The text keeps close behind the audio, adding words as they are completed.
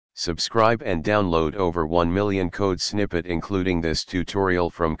Subscribe and download over 1 million code snippet including this tutorial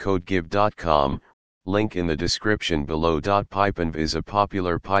from codegive.com, link in the description below. pypenv is a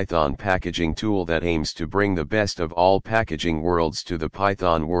popular Python packaging tool that aims to bring the best of all packaging worlds to the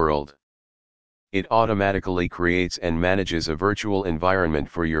Python world. It automatically creates and manages a virtual environment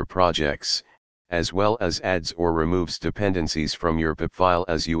for your projects, as well as adds or removes dependencies from your pip file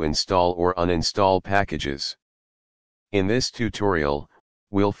as you install or uninstall packages. In this tutorial,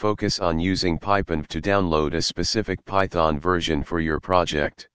 we'll focus on using pypenv to download a specific Python version for your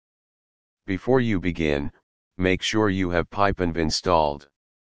project. Before you begin, make sure you have pypenv installed.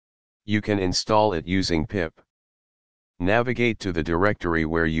 You can install it using pip. Navigate to the directory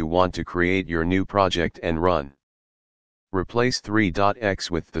where you want to create your new project and run. Replace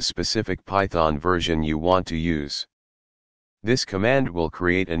 3.x with the specific Python version you want to use. This command will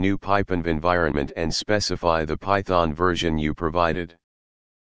create a new pypenv environment and specify the Python version you provided.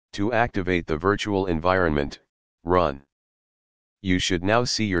 To activate the virtual environment, run. You should now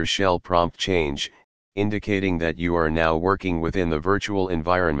see your shell prompt change, indicating that you are now working within the virtual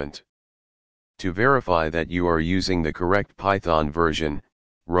environment. To verify that you are using the correct Python version,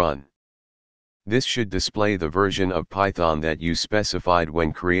 run. This should display the version of Python that you specified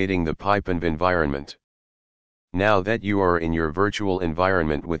when creating the pypenv environment. Now that you are in your virtual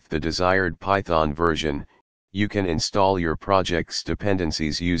environment with the desired Python version, you can install your project's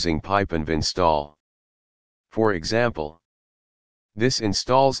dependencies using pypenv install. For example, this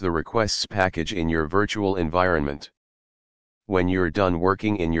installs the requests package in your virtual environment. When you're done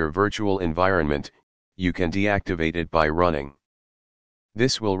working in your virtual environment, you can deactivate it by running.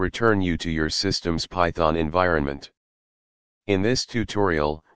 This will return you to your system's Python environment. In this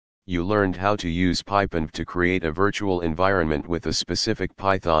tutorial, you learned how to use pypenv to create a virtual environment with a specific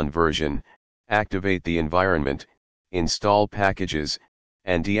Python version, activate the environment, install packages,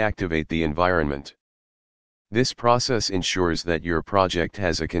 and deactivate the environment. This process ensures that your project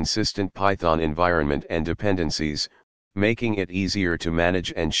has a consistent Python environment and dependencies, making it easier to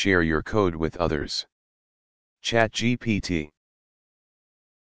manage and share your code with others. ChatGPT.